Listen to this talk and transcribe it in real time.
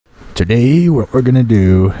Today what we're gonna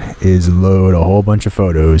do is load a whole bunch of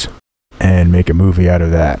photos and make a movie out of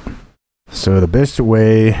that. So the best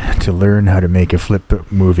way to learn how to make a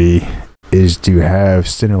flip movie is to have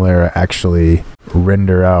Cinelerra actually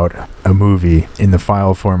render out a movie in the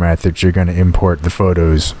file format that you're going to import the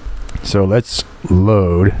photos. So let's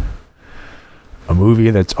load a movie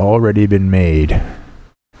that's already been made.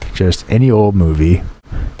 Just any old movie.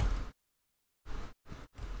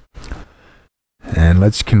 And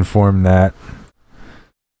let's conform that.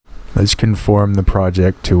 Let's conform the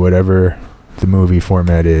project to whatever the movie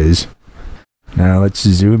format is. Now let's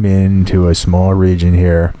zoom in to a small region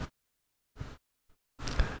here.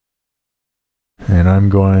 And I'm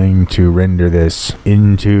going to render this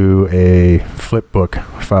into a flipbook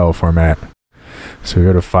file format. So we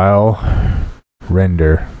go to File,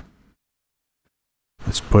 Render.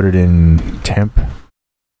 Let's put it in temp.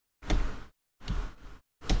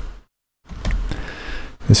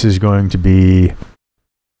 This is going to be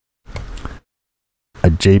a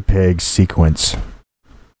JPEG sequence.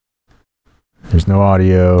 There's no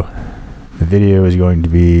audio. The video is going to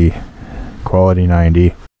be quality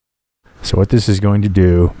 90. So what this is going to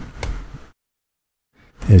do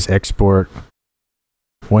is export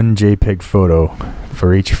one JPEG photo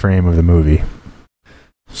for each frame of the movie.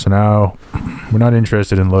 So now we're not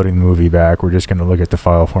interested in loading the movie back. We're just going to look at the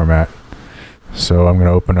file format. So I'm going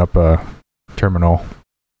to open up a terminal.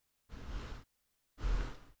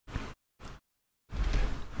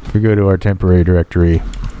 If we go to our temporary directory,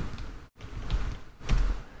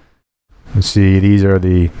 let's see, these are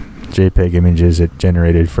the JPEG images it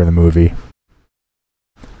generated for the movie.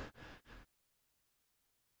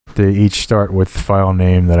 They each start with the file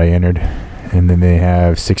name that I entered, and then they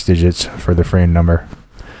have 6 digits for the frame number.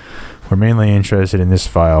 We're mainly interested in this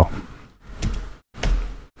file.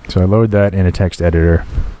 So I load that in a text editor.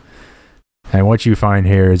 And what you find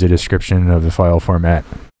here is a description of the file format.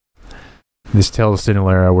 This tells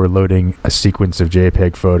Cinelerra we're loading a sequence of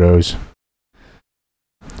JPEG photos.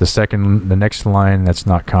 The next line that's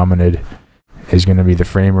not commented is going to be the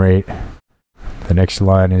frame rate. The next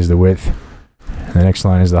line is the width. And the next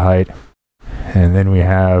line is the height. And then we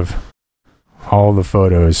have all the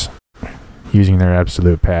photos using their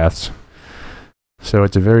absolute paths. So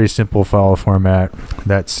it's a very simple file format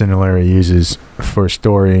that Cinelerra uses for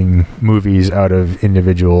storing movies out of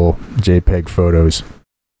individual JPEG photos.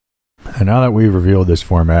 And now that we've revealed this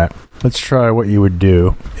format, let's try what you would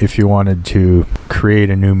do if you wanted to create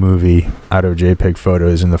a new movie out of JPEG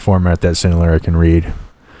photos in the format that Cinelerra can read.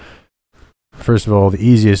 First of all, the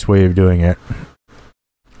easiest way of doing it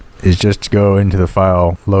is just to go into the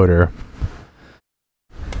file loader,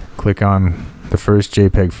 click on the first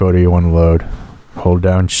JPEG photo you want to load, hold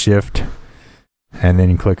down Shift, and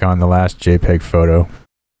then click on the last JPEG photo,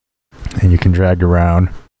 and you can drag around.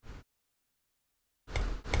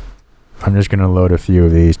 I'm just going to load a few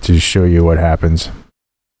of these to show you what happens.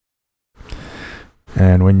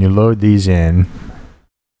 And when you load these in,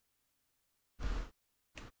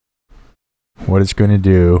 what it's going to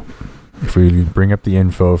do, if we bring up the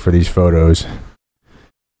info for these photos,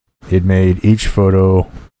 it made each photo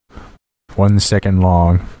 1 second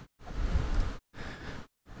long,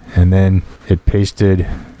 and then it pasted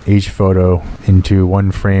each photo into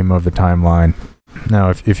one frame of the timeline. Now,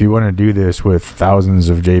 if you want to do this with thousands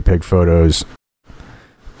of JPEG photos,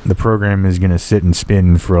 the program is going to sit and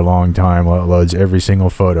spin for a long time while it loads every single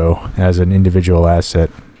photo as an individual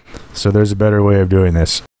asset. So there's a better way of doing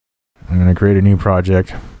this. I'm going to create a new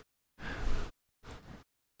project,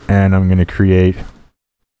 and I'm going to create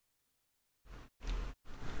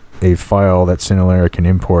a file that Cinelerra can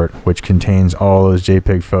import, which contains all those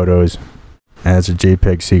JPEG photos as a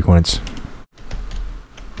JPEG sequence.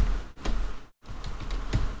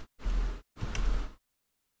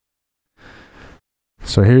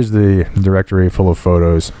 So here's the directory full of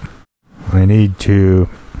photos. I need to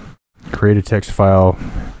create a text file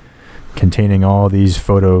containing all these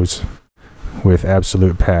photos with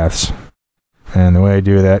absolute paths. And the way I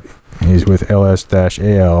do that is with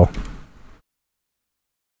ls-al,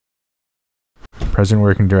 present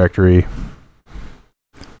working directory,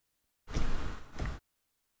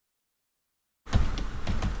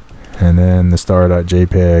 and then the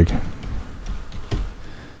star.jpg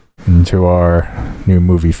into our new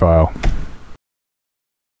movie file.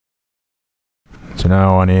 So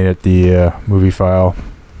now I want to edit the movie file.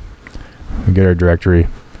 We get our directory.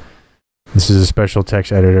 This is a special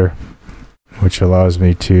text editor which allows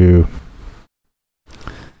me to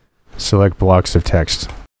select blocks of text.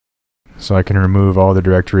 So I can remove all the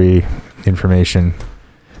directory information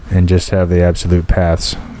and just have the absolute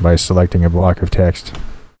paths by selecting a block of text.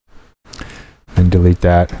 And delete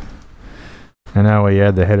that. And now we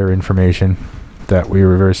add the header information that we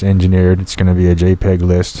reverse engineered. It's going to be a JPEG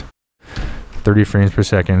list, 30 frames per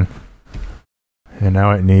second. And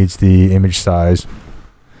now it needs the image size.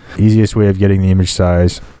 Easiest way of getting the image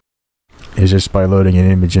size is just by loading an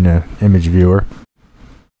image in an image viewer.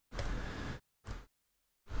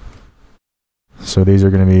 So these are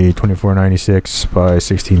going to be 2496 by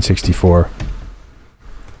 1664.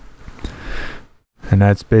 And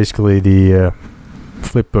that's basically the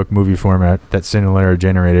flipbook movie format that Cinelerra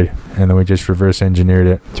generated. And then we just reverse engineered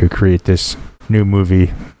it to create this new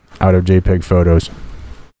movie out of JPEG photos.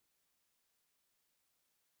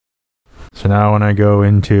 So now when I go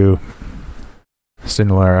into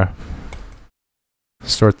Cinelerra,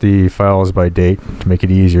 sort the files by date to make it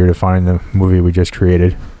easier to find the movie we just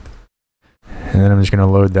created. And then I'm just going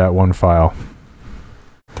to load that one file.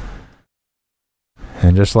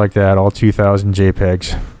 And just like that, all 2000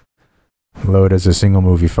 JPEGs load as a single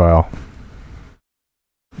movie file.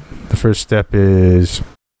 The first step is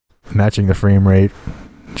matching the frame rate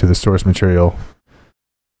to the source material.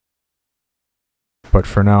 But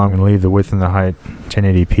for now, I'm going to leave the width and the height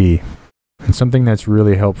 1080p. And something that's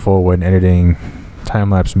really helpful when editing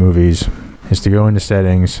time-lapse movies is to go into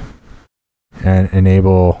settings and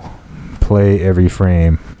enable play every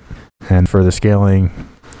frame. And for the scaling,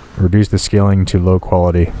 reduce the scaling to low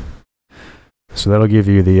quality. So that'll give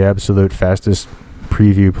you the absolute fastest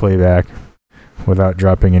preview playback without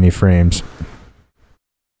dropping any frames.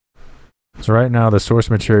 So right now the source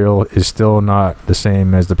material is still not the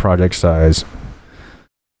same as the project size.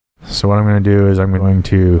 So what I'm going to do is I'm going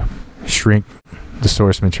to shrink the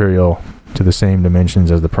source material to the same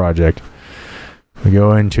dimensions as the project. We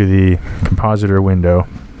go into the compositor window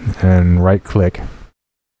and right click,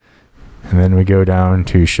 and then we go down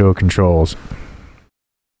to show controls.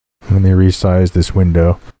 Let me resize this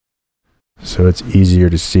window so it's easier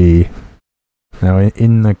to see. Now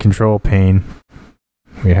in the control pane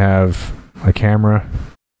we have a camera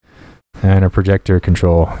and a projector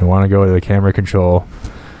control. We want to go to the camera control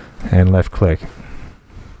and left click.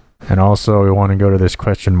 And also we want to go to this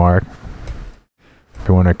question mark.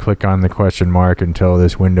 We want to click on the question mark until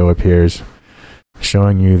this window appears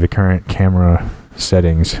showing you the current camera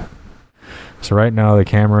settings. So right now the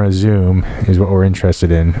camera zoom is what we're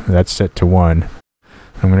interested in. That's set to 1.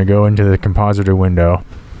 I'm going to go into the compositor window.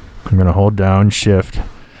 I'm going to hold down shift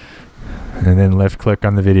and then left click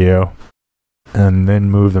on the video and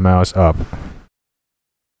then move the mouse up.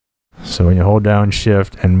 So when you hold down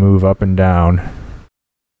shift and move up and down,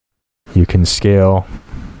 you can scale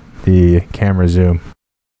the camera zoom.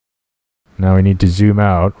 Now we need to zoom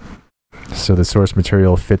out so the source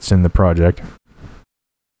material fits in the project.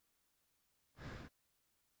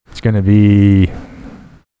 It's going to be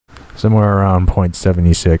somewhere around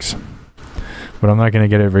 0.76, but I'm not going to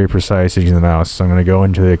get it very precise using the mouse. So I'm going to go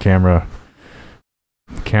into the camera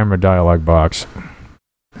dialog box,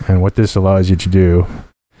 and what this allows you to do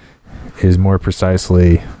is more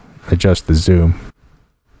precisely adjust the zoom.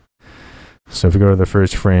 So if we go to the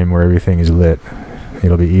first frame where everything is lit,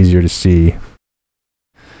 it'll be easier to see.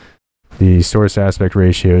 The source aspect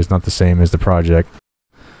ratio is not the same as the project.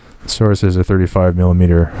 The source is a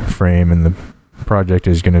 35mm frame and the project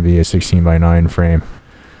is going to be a 16:9 frame.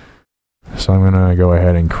 So I'm going to go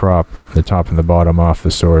ahead and crop the top and the bottom off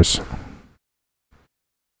the source.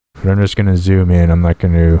 But I'm just going to zoom in. I'm not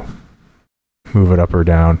going to move it up or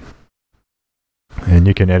down. And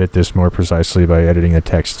you can edit this more precisely by editing the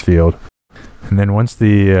text field. And then once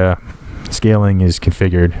the scaling is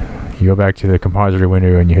configured, you go back to the compositor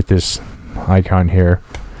window and you hit this icon here,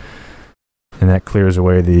 and that clears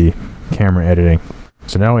away the camera editing.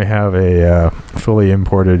 So now we have a fully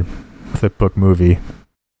imported flipbook movie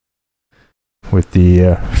with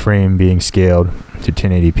the frame being scaled to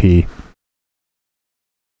 1080p.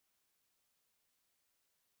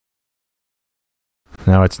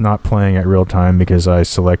 Now it's not playing at real time because I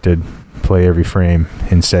selected play every frame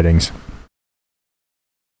in settings.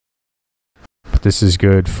 But this is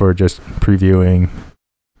good for just previewing.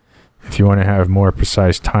 If you want to have more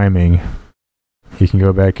precise timing, you can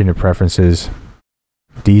go back into preferences,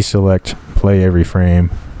 deselect play every frame,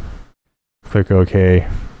 click OK,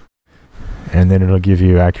 and then it'll give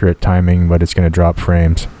you accurate timing, but it's going to drop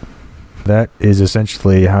frames. That is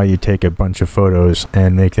essentially how you take a bunch of photos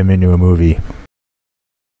and make them into a movie.